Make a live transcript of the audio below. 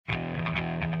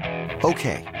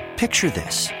Okay, picture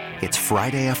this. It's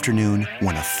Friday afternoon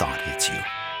when a thought hits you.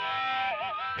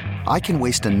 I can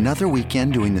waste another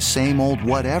weekend doing the same old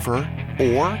whatever,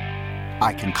 or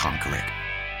I can conquer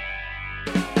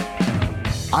it.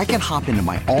 I can hop into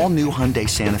my all-new Hyundai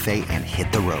Santa Fe and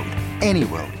hit the road. Any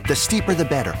road. The steeper, the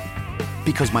better.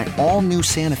 Because my all-new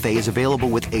Santa Fe is available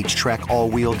with H-Track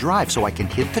all-wheel drive, so I can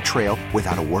hit the trail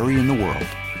without a worry in the world.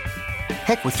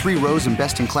 Heck, with 3 rows and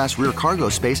best-in-class rear cargo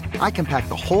space, I can pack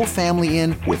the whole family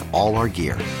in with all our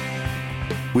gear.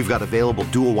 We've got available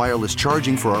dual wireless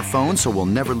charging for our phones, so we'll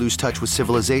never lose touch with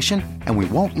civilization, and we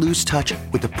won't lose touch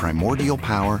with the primordial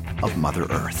power of Mother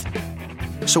Earth.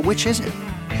 So which is it?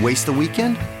 Waste the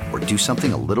weekend or do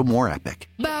something a little more epic?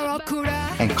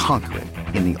 And conquer it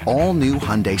in the all-new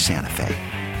Hyundai Santa Fe.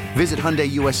 Visit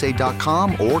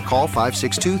HyundaiUSA.com or call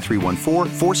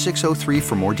 562-314-4603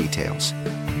 for more details.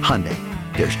 Hyundai,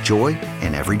 there's joy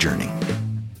in every journey.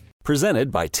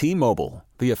 Presented by T-Mobile,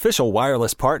 the official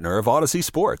wireless partner of Odyssey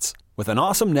Sports. With an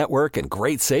awesome network and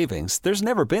great savings, there's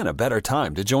never been a better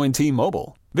time to join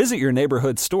T-Mobile. Visit your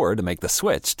neighborhood store to make the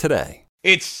switch today.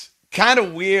 It's kind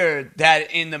of weird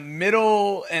that in the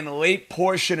middle and late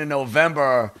portion of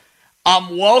November,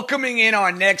 I'm welcoming in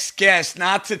our next guest,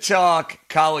 not to talk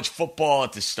college football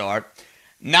at the start,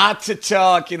 not to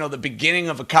talk, the beginning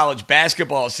of a college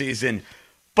basketball season,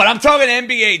 but I'm talking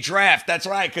NBA draft. That's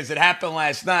right, because it happened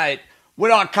last night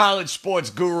with our college sports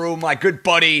guru, my good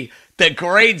buddy, the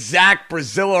great Zach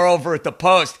Braziller over at The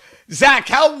Post. Zach,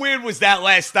 how weird was that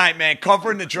last night, man,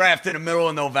 covering the draft in the middle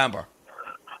of November?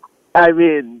 I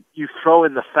mean, you throw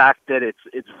in the fact that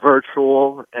it's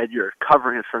virtual and you're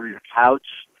covering it from your couch,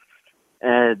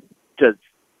 and just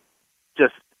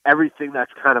everything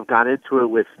that's kind of gone into it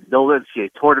with no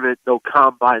NCAA tournament, no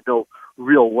combine, no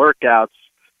real workouts.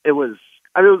 It was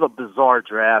a bizarre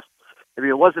draft. I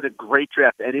mean, it wasn't a great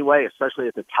draft anyway, especially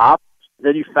at the top. And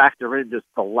then you factor in just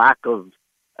the lack of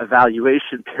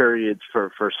evaluation periods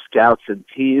for scouts and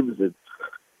teams. And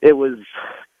it was,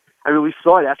 we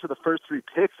saw it after the first 3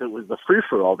 picks. It was the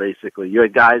free-for-all, basically. You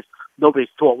had guys nobody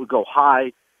thought would go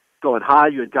high, going high.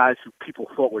 You had guys who people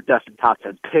thought were destined top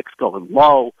 10 picks going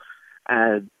low.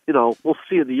 And, we'll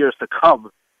see in the years to come,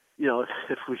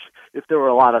 if there were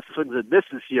a lot of swings and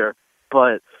misses here.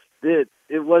 But it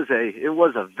was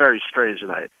a very strange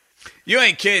night. You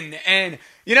ain't kidding. And,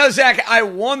 Zach, I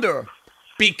wonder,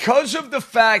 because of the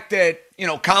fact that,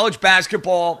 college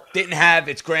basketball didn't have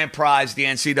its grand prize, the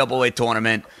NCAA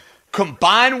tournament,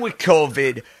 combined with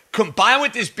COVID, combined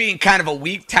with this being kind of a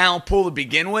weak talent pool to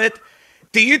begin with,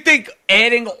 do you think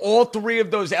adding all 3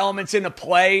 of those elements into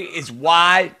play is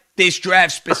why this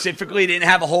draft specifically didn't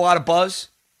have a whole lot of buzz?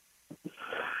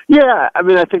 Yeah, I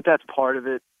think that's part of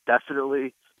it,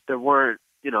 definitely. There aren't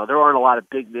a lot of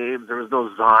big names. There was no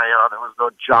Zion. There was no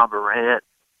Ja Morant.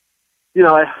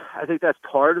 I think that's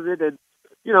part of it. And,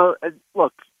 and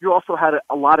look, you also had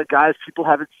a lot of guys people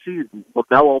haven't seen.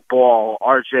 LaMelo Ball,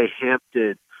 R.J.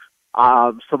 Hampton,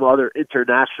 some other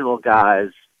international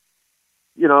guys,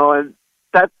 and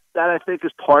that I think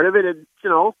is part of it. And,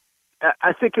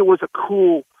 I think it was a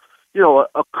cool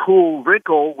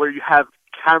wrinkle where you have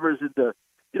cameras in the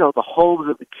homes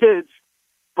of the kids,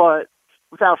 but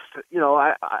without,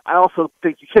 I also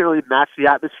think you can't really match the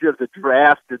atmosphere of the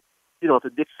draft and,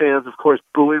 the Knicks fans, of course,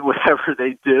 booing whatever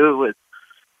they do. And,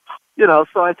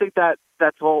 so I think that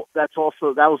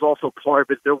was also part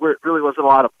of it. There really wasn't a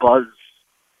lot of buzz,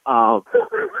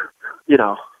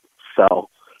 so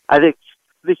I think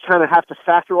they kind of have to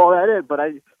factor all that in. But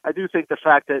I do think the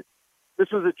fact that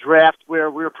this was a draft where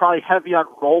we were probably heavy on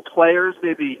role players,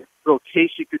 maybe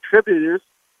rotation contributors,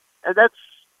 and that's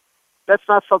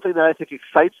not something that I think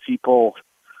excites people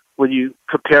when you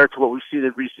compare it to what we've seen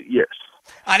in recent years.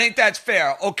 I think that's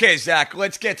fair. Okay, Zach,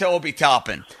 let's get to Obi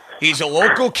Toppin. He's a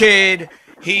local kid.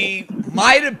 He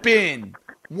might have been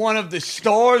one of the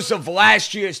stars of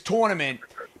last year's tournament,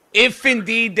 if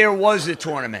indeed there was a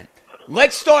tournament.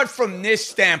 Let's start from this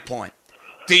standpoint.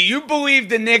 Do you believe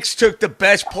the Knicks took the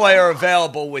best player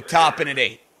available with Toppin at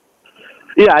 8?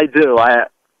 Yeah, I do. I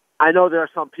know there are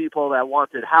some people that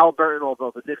wanted Halliburton, although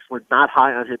the Knicks were not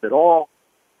high on him at all.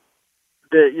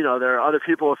 There are other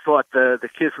people who thought the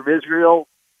kid from Israel,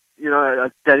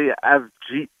 Deni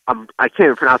Avdija, I can't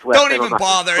even pronounce the last name. Don't even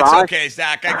bother. It's okay,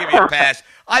 Zach. I give you a pass.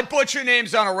 I butcher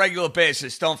names on a regular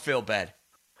basis. Don't feel bad.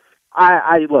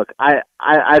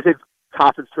 I think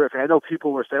Toppin's terrific. I know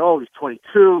people were saying, he's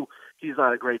 22. He's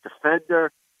not a great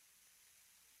defender.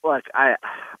 Look, I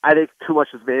think too much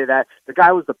is made of that. The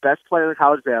guy was the best player in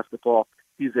college basketball.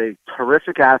 He's a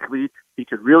terrific athlete. He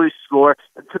can really score.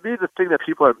 And to me, the thing that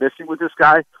people are missing with this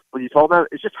guy, when you talk about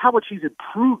it, is just how much he's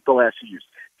improved the last few years.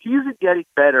 he isn't getting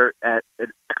better at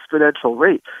an exponential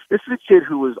rate. This is a kid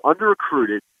who was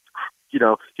under-recruited. You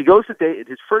know, he goes to Dayton.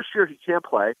 His first year, he can't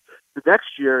play. The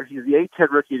next year, he's the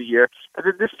A-10 Rookie of the Year. And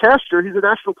then this past year, he's a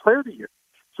National Player of the Year.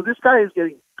 So this guy is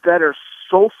getting better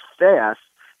so fast.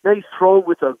 Now he's thrown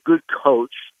with a good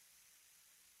coach.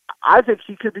 I think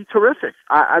he could be terrific.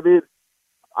 I think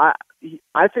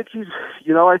he's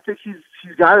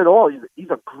got it all. He's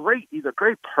a great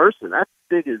person. That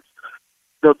thing is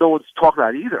no one's talking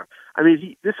about either. I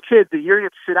mean, this kid, the year he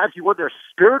had to sit out, he won their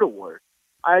Spirit Award.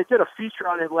 I did a feature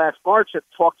on him last March and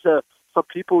talked to some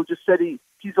people who just said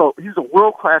he's a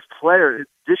world-class player in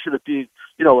addition to being,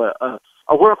 you know,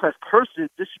 a world-class person in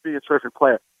addition to being a terrific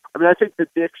player. I mean, I think the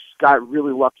Knicks got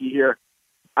really lucky here.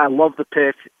 I love the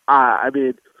pick. I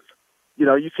mean, you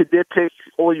know, you can nitpick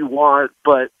all you want,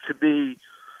 but to me,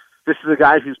 this is a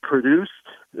guy who's produced.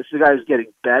 This is a guy who's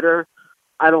getting better.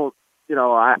 I don't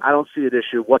see an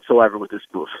issue whatsoever with this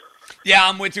move. Yeah,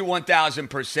 I'm with you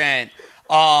 1,000%.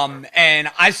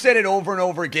 And I said it over and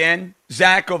over again,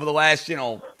 Zach, over the last,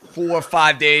 4 or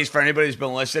 5 days. For anybody who's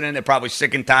been listening, they're probably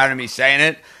sick and tired of me saying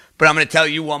it, but I'm going to tell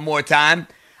you one more time.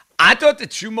 I thought the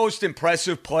two most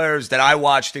impressive players that I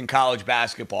watched in college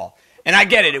basketball, and I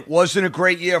get it, it wasn't a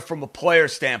great year from a player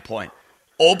standpoint,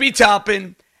 Obi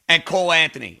Toppin and Cole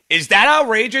Anthony. Is that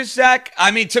outrageous, Zach?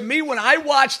 I mean, to me, when I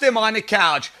watched them on the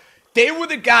couch, they were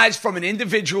the guys from an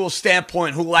individual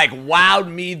standpoint who,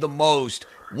 wowed me the most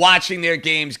watching their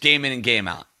games game in and game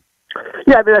out.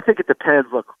 Yeah, I mean, I think it depends.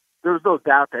 Look, there's no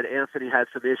doubt that Anthony had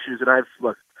some issues, and I'm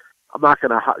not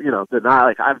going to,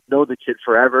 deny, I've known the kid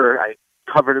forever. I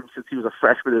covered him since he was a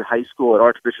freshman in high school at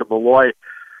Archbishop Malloy.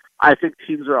 I think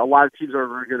a lot of teams are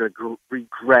going to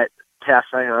regret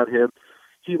passing on him.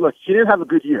 He didn't have a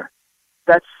good year.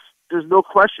 There's no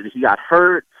question. He got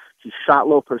hurt. He shot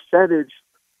low percentage.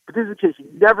 But this is the case. He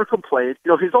never complained.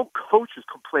 You know, his own coach is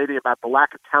complaining about the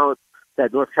lack of talent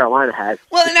that North Carolina had.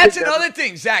 Well, and that's another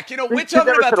thing, Zach. You know, we're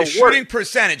talking about the shooting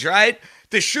percentage, right?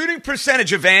 The shooting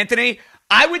percentage of Anthony,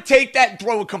 I would take that and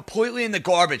throw it completely in the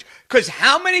garbage. Because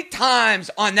how many times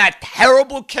on that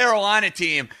terrible Carolina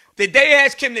team did they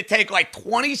ask him to take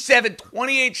 27,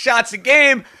 28 shots a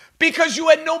game because you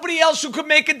had nobody else who could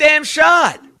make a damn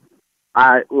shot?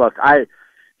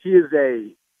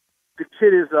 The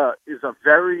kid is a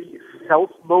very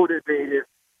self-motivated,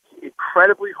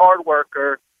 incredibly hard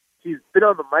worker. He's been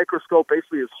on the microscope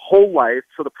basically his whole life,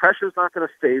 so the pressure's not going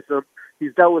to faze him.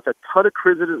 He's dealt with a ton of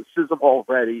criticism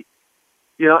already.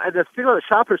 You know, and the thing on the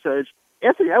shot percentage,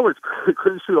 Anthony Edwards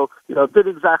couldn't shoot,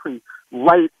 didn't exactly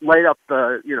light it up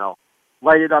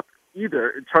either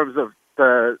in terms of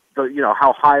the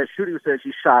how high a shooting percentage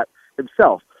he shot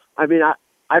himself. I mean, I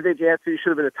think Anthony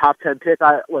should have been a top 10 pick.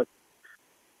 This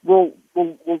will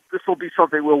be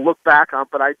something we'll look back on,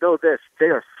 but I know this: they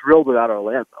are thrilled about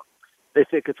Orlando. They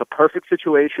think it's a perfect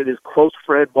situation. His close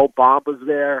friend Mo Bamba's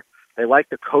there. They like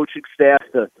the coaching staff.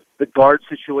 The guard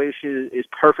situation is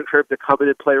perfect for him to come in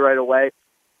and play right away.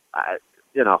 I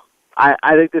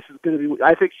think this is going to be.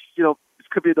 I think this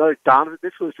could be another Donovan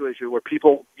Mitchell situation where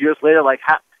people years later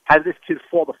how did this kid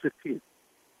fall to 15?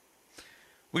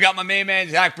 We got my main man,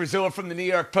 Zach Braziller from the New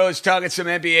York Post, talking some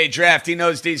NBA draft. He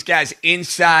knows these guys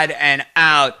inside and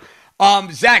out.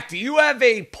 Zach, do you have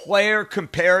a player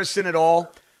comparison at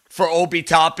all for Obi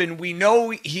Toppin? We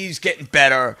know he's getting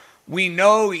better. We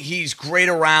know he's great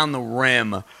around the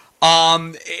rim.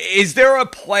 Is there a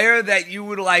player that you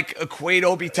would equate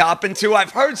Obi Toppin to?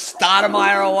 I've heard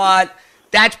Stoudemire a lot.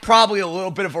 That's probably a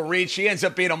little bit of a reach. He ends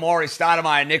up being Amari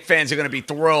Stoudemire. Knick fans are going to be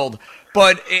thrilled.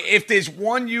 But if there's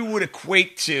one you would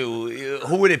equate to,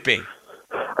 who would it be?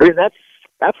 I mean, that's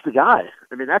the guy.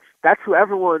 I mean, that's who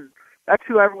everyone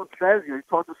says. You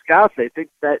talk to scouts, they think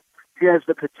that he has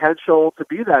the potential to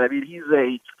be that. I mean, he's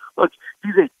a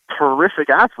terrific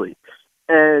athlete,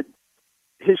 and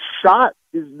his shot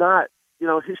is not.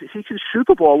 He can shoot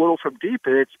the ball a little from deep,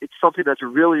 and it's something that's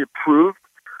really improved.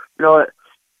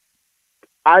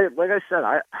 I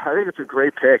think it's a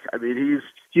great pick. I mean,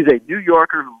 he's a New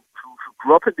Yorker who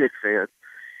grew up a Knicks fan.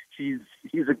 He's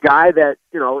a guy that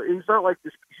he's not like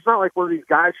this. He's not like one of these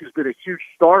guys who's been a huge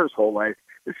star his whole life.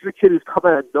 This is a kid who's come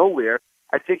out of nowhere.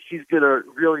 I think he's going to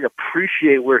really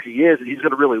appreciate where he is, and he's going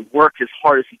to really work as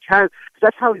hard as he can. Because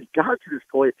that's how he's got to this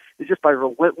point, is just by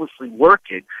relentlessly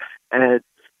working. And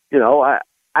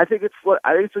I think it's a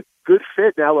good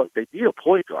fit. Now, look, they need a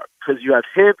point guard because you have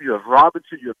him, you have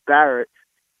Robinson, you have Barrett.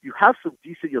 You have some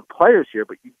decent young players here,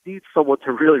 but you need someone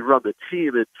to really run the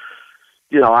team. And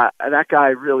that guy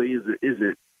really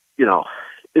isn't on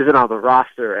the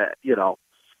roster.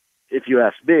 if you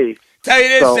ask me. Tell you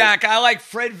this, Zach, I like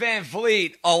Fred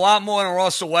VanVleet a lot more than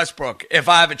Russell Westbrook if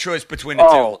I have a choice between the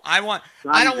two. I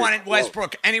don't want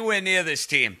Westbrook anywhere near this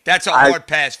team. That's a hard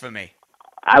pass for me.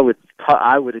 I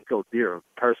wouldn't go near him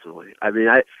personally. I mean,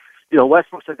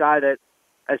 Westbrook's a guy that,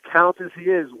 as talented as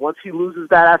he is, once he loses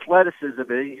that athleticism,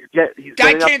 he's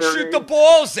guy can't shoot the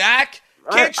ball, Zach.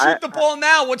 Can't shoot the ball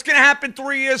now. What's going to happen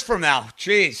 3 years from now?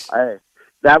 Jeez.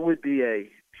 That would be a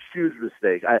huge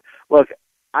mistake.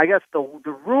 I guess the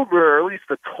rumor, or at least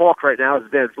the talk right now, is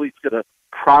VanVleet's going to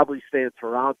probably stay in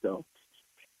Toronto.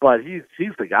 But he's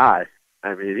the guy.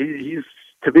 I mean, he's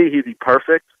to me, he'd be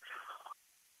perfect.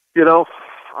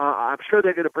 I'm sure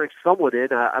they're going to bring someone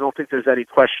in. I don't think there's any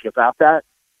question about that.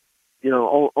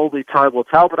 Only time will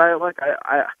tell. But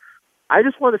I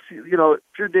just want to see, if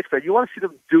you're a Knicks fan, you want to see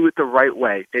them do it the right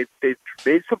way. They've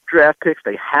made some draft picks.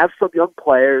 They have some young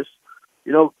players.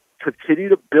 Continue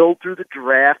to build through the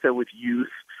draft and with youth,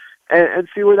 and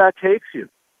see where that takes you.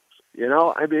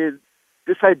 I mean,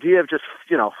 this idea of just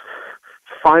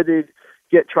trying to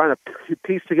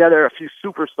piece together a few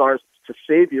superstars to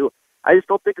save you, I just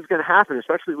don't think it's going to happen,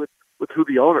 especially with who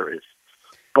the owner is.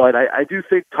 But I do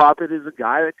think Toppin is a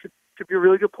guy that could be a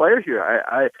really good player here.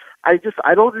 I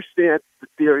don't understand the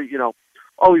theory.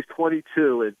 He's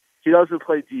 22 and he doesn't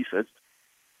play defense.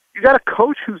 You got a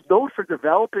coach who's known for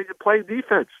developing and playing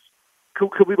defense.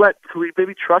 Could we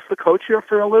maybe trust the coach here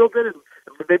for a little bit? And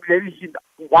maybe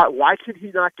why can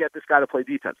he not get this guy to play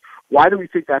defense? Why do we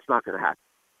think that's not going to happen?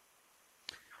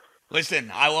 Listen,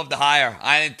 I love the hire.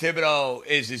 I think Thibodeau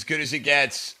is as good as it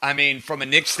gets. I mean, from a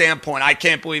Knicks standpoint, I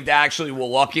can't believe they actually were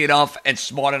lucky enough and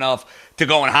smart enough to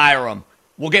go and hire him.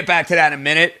 We'll get back to that in a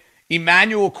minute.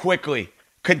 Emmanuel Quickley,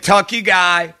 Kentucky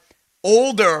guy,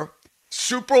 older,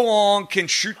 super long, can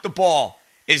shoot the ball.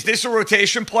 Is this a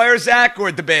rotation player, Zach,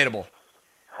 or debatable?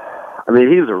 I mean,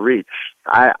 he's a reach.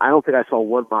 I don't think I saw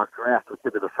one mock draft with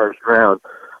him in the first round.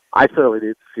 I certainly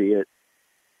didn't see it.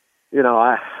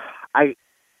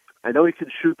 I know he can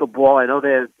shoot the ball. I know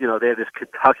they have this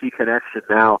Kentucky connection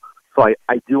now, so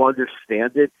I do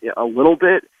understand it a little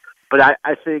bit. But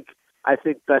I think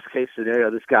best case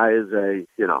scenario, this guy is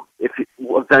if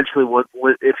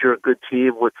you're a good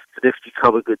team, once the Knicks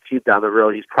become a good team down the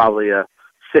road, he's probably a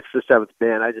 6th or 7th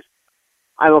man.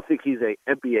 I don't think he's an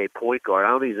NBA point guard. I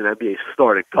don't think he's an NBA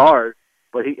starting guard.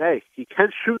 But he can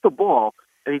shoot the ball,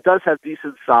 and he does have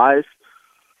decent size.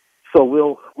 So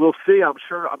we'll see. I'm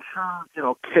sure.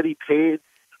 Kenny Payne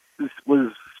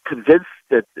was convinced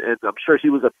that, and I'm sure he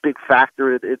was a big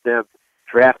factor in them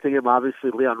drafting him.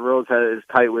 Obviously, Leon Rose had his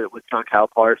tight with John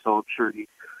Calipari, so I'm sure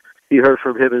he heard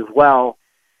from him as well.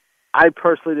 I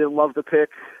personally didn't love the pick.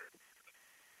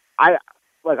 I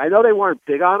know they weren't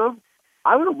big on him.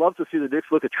 I would have loved to see the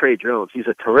Knicks look at Trey Jones. He's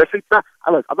a terrific.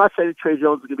 I'm not saying Trey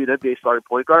Jones is going to be an NBA starting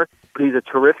point guard, but he's a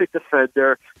terrific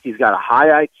defender. He's got a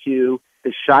high IQ.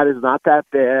 His shot is not that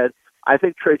bad. I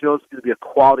think Trey Jones is going to be a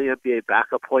quality NBA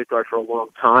backup point guard for a long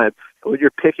time. And when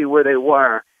you're picking where they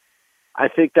were, I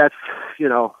think that's,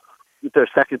 with their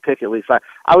second pick at least.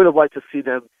 I would have liked to see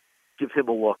them give him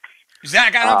a look.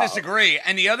 Zach, I don't disagree.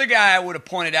 And the other guy I would have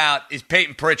pointed out is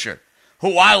Peyton Pritchard,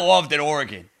 who I loved at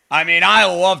Oregon. I mean, I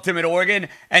loved him at Oregon.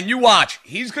 And you watch,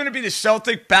 he's going to be the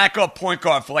Celtic backup point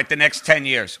guard for the next 10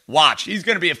 years. Watch, he's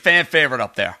going to be a fan favorite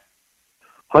up there.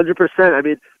 100%. I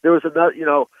mean, there was another,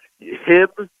 him,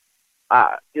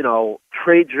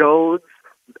 Trey Jones,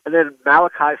 and then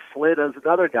Malachi Flynn as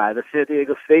another guy, the San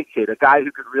Diego State kid, a guy who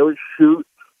could really shoot,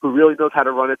 who really knows how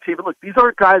to run a team. And look, these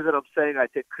aren't guys that I'm saying I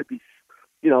think could be,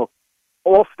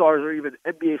 all-stars or even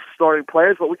NBA starting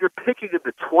players, but when you're picking in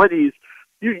the 20s,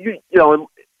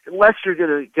 unless you're going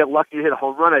to get lucky to hit a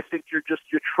home run, I think you're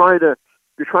trying to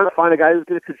find a guy who's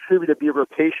going to contribute to be a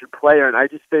rotation player, and I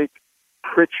just think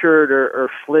Pritchard or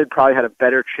Flynn probably had a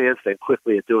better chance than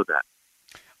Quickly at doing that.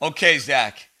 Okay,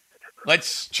 Zach,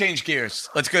 let's change gears.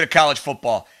 Let's go to college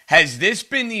football. Has this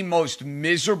been the most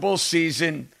miserable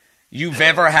season you've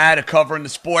ever had a covering the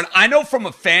sport? I know from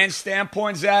a fan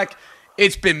standpoint, Zach,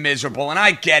 it's been miserable, and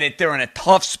I get it. They're in a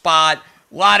tough spot.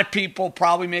 A lot of people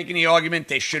probably making the argument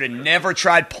they should have never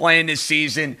tried playing this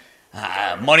season.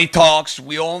 Money talks.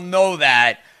 We all know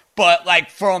that. But,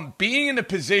 from being in the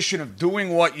position of doing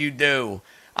what you do,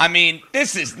 I mean,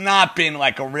 this has not been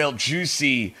a real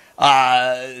juicy,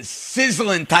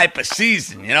 sizzling type of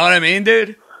season. You know what I mean,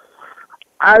 dude?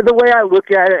 The way I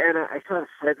look at it, and I kind of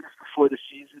said this before the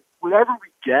season, whatever we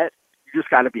get, you just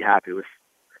got to be happy with.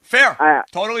 Fair.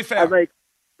 Totally fair.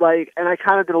 And I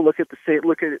kind of going to look at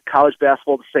college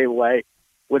basketball the same way.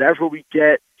 Whatever we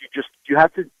get, you just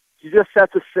have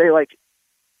to say,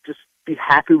 just be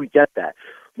happy we get that.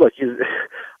 Look,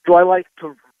 do I like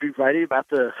to be writing about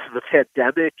the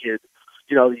pandemic and,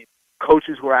 the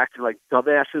coaches were acting like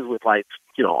dumbasses with I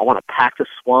want to pack the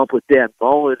swamp with Dan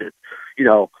Mullen and,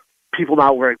 people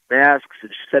not wearing masks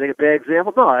and setting a bad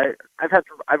example. No,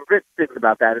 I've written things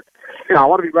about that. And, I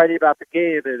want to be writing about the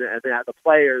game and the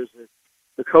players and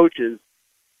the coaches.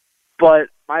 But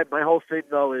my whole thing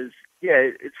though is,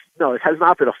 it has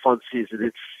not been a fun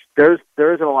season. There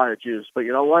isn't a lot of juice, but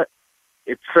you know what?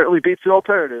 It certainly beats the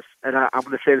alternative. And I'm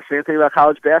going to say the same thing about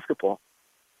college basketball.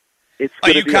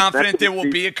 Are you confident there will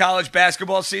be a college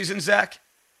basketball season, Zach?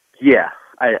 Yeah.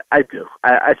 I do.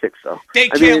 I think so. They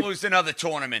can't lose another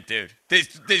tournament, dude.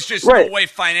 There's just no way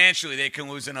financially they can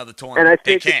lose another tournament. And I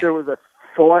think if there was a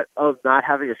thought of not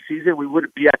having a season, we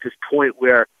wouldn't be at this point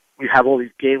where we have all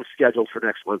these games scheduled for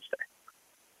next Wednesday.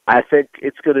 I think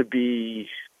it's going to be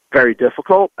very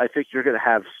difficult. I think you're going to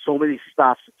have so many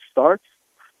stops and starts.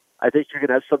 I think you're going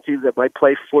to have some teams that might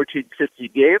play 14, 15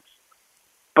 games.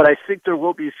 But I think there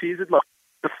will be a season. Look,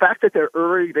 the fact that they're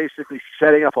already basically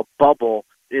setting up a bubble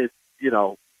is, in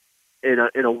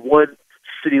a one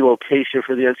city location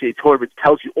for the NCAA tournament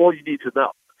tells you all you need to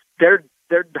know. They're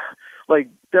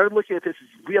looking at this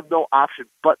as we have no option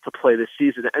but to play this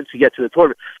season and to get to the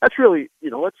tournament. That's really,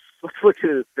 let's look at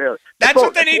it fairly. That's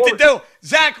what they need to do.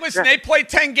 Zach, listen, they play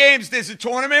 10 games. There's a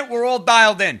tournament. We're all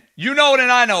dialed in. You know it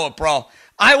and I know it, bro.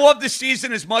 I love the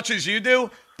season as much as you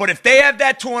do, but if they have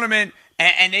that tournament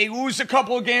and they lose a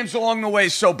couple of games along the way,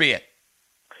 so be it.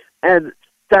 And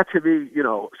that to me,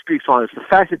 speaks on it. The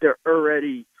fact that they're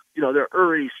already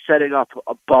setting up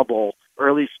a bubble or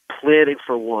at least planning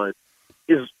for one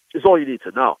is all you need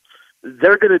to know.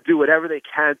 They're going to do whatever they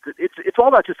can. It's all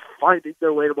about just finding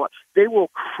their way to March. They will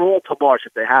crawl to March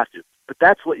if they have to, but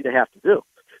that's what they have to do.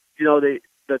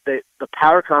 The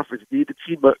power conference need the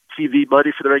TV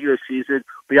money for the regular season.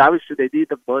 But obviously they need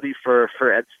the money for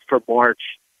March.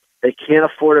 They can't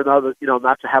afford another,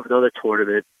 not to have another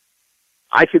tournament.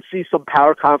 I could see some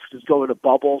power conferences go into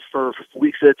bubbles for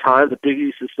weeks at a time. The Big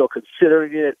East is still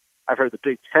considering it. I've heard the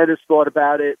Big Ten has thought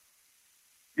about it.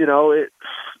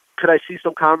 Could I see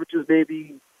some conferences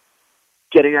maybe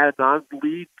getting out of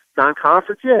non-league,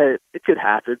 non-conference? Yeah, it could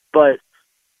happen. But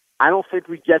I don't think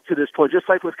we get to this point. Just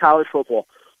like with college football,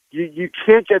 you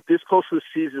can't get this close to the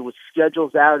season with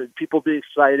schedules out and people being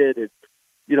excited and,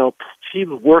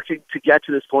 teams working to get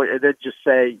to this point and then just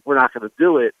say, we're not going to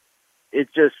do it.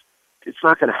 It's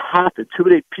not going to happen. Too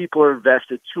many people are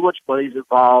invested. Too much money's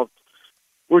involved.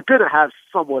 We're going to have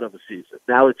somewhat of a season.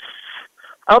 Now,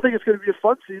 I don't think it's going to be a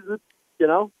fun season,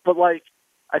 but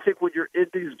I think when you're in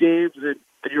these games and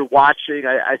you're watching,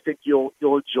 I think you'll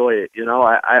enjoy it.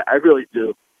 I really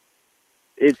do.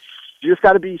 You just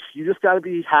got to be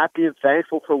happy and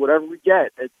thankful for whatever we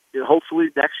get, and hopefully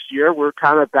next year we're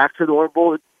kind of back to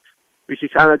normal and we can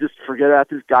kind of just forget about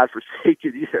this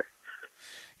godforsaken year.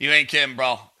 You ain't kidding,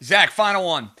 bro. Zach, final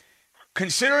one.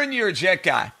 Considering you're a Jet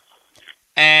guy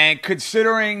and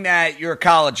considering that you're a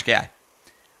college guy,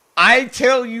 I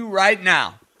tell you right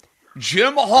now,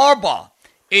 Jim Harbaugh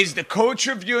is the coach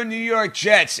of your New York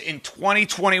Jets in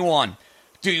 2021.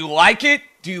 Do you like it?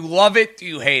 Do you love it? Do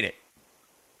you hate it?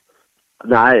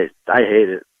 No, I hate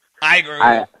it. I agree with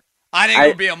you. I think it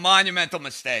would be a monumental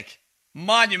mistake.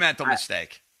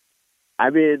 Mistake. I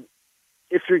mean,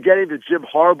 if you're getting the Jim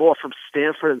Harbaugh from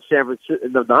Stanford and San Francisco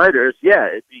and the Niners, yeah,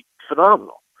 it'd be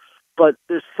phenomenal. But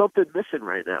there's something missing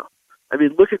right now. I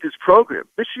mean, look at this program.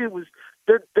 Michigan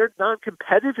they're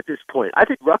non-competitive at this point. I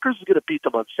think Rutgers is going to beat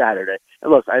them on Saturday.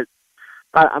 And look,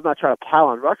 I'm not trying to pile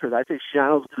on Rutgers. I think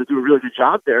Shiano's going to do a really good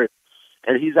job there,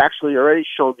 and he's actually already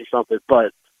shown me something.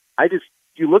 But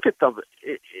you look at them,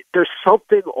 there's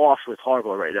something off with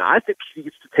Harbaugh right now. I think he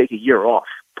needs to take a year off,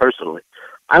 personally.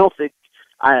 I don't think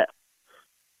the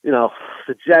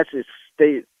Jets,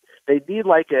 they need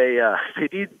they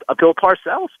need a Bill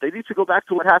Parcells. They need to go back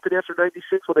to what happened after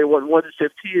 '96 when they won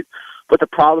 1-15. But the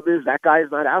problem is that guy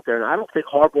is not out there, and I don't think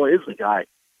Harbaugh is the guy.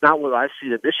 Not what I've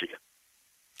seen in Michigan.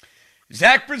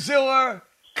 Zach Braziller,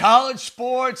 college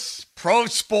sports, pro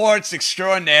sports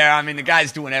extraordinaire. I mean, the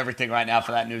guy's doing everything right now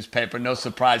for that newspaper. No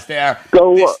surprise there.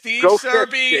 The Steve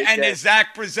Serby and the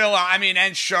Zach Braziller. I mean,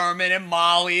 and Sherman and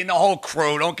Molly and the whole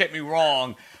crew. Don't get me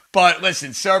wrong. But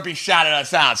listen, Serby shouted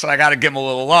us out, so I got to give him a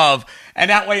little love. And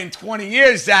that way in 20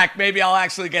 years, Zach, maybe I'll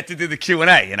actually get to do the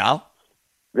Q&A,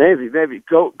 Maybe.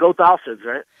 Go Dolphins,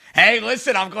 right? Hey,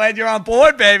 listen, I'm glad you're on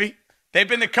board, baby. They've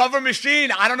been the cover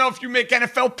machine. I don't know if you make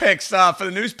NFL picks for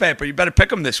the newspaper. You better pick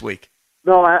them this week.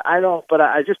 No, I don't, but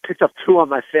I just picked up 2 on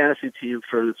my fantasy team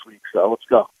for this week, so let's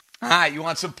go. All right, you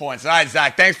want some points. All right,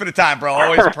 Zach, thanks for the time, bro.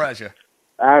 Always a pleasure.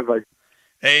 All right, buddy.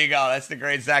 There you go. That's the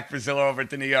great Zach Braziller over at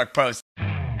the New York Post.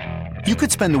 You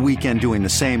could spend the weekend doing the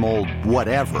same old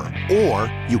whatever,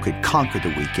 or you could conquer the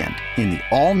weekend in the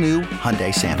all-new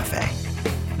Hyundai Santa Fe.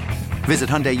 Visit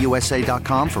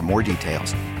HyundaiUSA.com for more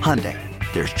details. Hyundai,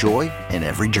 there's joy in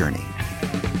every journey.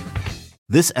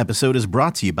 This episode is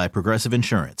brought to you by Progressive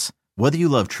Insurance. Whether you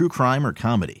love true crime or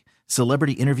comedy,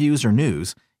 celebrity interviews or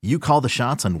news, you call the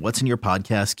shots on what's in your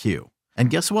podcast queue. And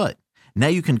guess what? Now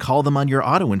you can call them on your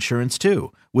auto insurance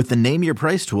too with the Name Your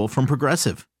Price tool from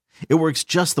Progressive. It works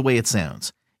just the way it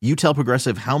sounds. You tell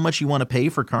Progressive how much you want to pay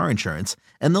for car insurance,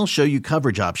 and they'll show you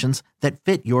coverage options that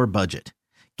fit your budget.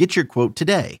 Get your quote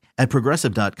today at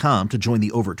Progressive.com to join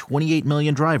the over 28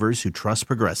 million drivers who trust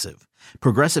Progressive.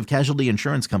 Progressive Casualty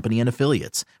Insurance Company and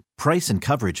Affiliates. Price and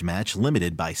coverage match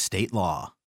limited by state law.